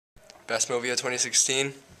Best movie of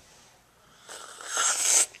 2016?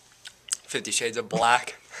 50 Shades of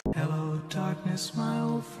Black. Hello, darkness, my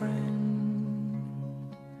old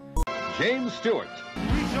friend. James Stewart. We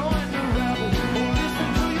join the rebel. Listen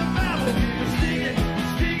to your melody. Stick it,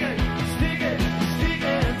 stick it, stick it, stick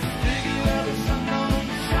it, stick it where the sun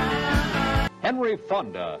don't shine. Henry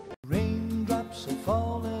Fonda. Raindrops are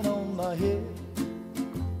falling on my head.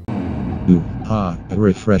 Ooh, ah,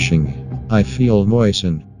 refreshing. I feel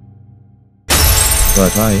moistened.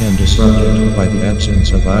 But I am disrupted by the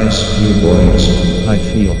absence of ice, you boys. I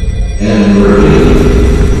feel angry.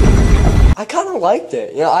 I kind of liked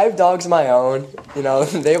it. You know, I have dogs of my own. You know,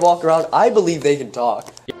 they walk around. I believe they can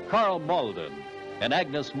talk. Carl Malden and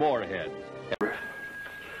Agnes Moorehead.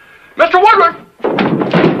 Mr. Woodward!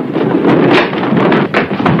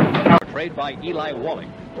 Portrayed by Eli Wallach.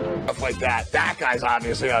 Stuff like that. That guy's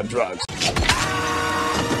obviously on drugs.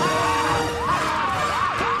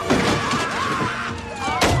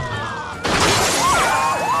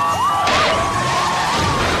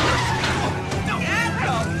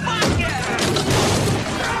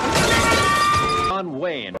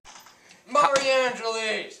 Wayne.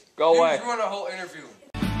 Mariangeles! Go away. You ruined a whole interview.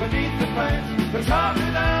 Beneath the paint, the top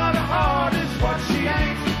without a heart is what she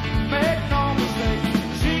ain't. Make no mistake,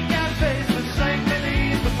 she can't face the same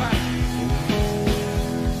beneath the paint.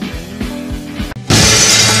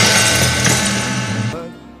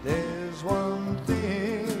 But there's one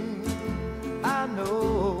thing I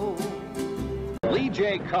know. Lee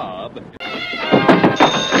J. Cobb.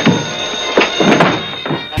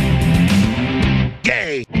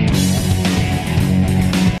 Gay!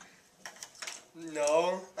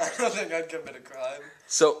 No, I don't think I'd commit a crime.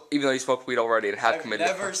 So, even though you smoked weed already and have I've committed a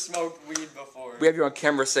never crime, smoked weed before. we have you on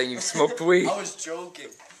camera saying you've smoked weed. I was joking.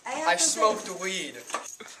 I smoked weed.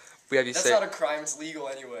 We have you That's say not a crime, it's legal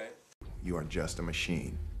anyway. You are just a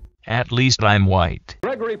machine. At least I'm white.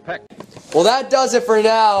 Gregory Peck. Well, that does it for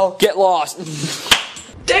now. get lost.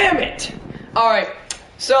 Damn it! Alright,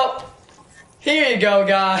 so, here you go,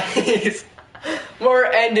 guys. We're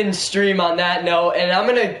ending stream on that note, and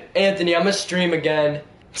Anthony, I'm gonna stream again.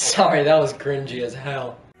 Sorry, that was cringy as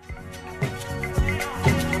hell.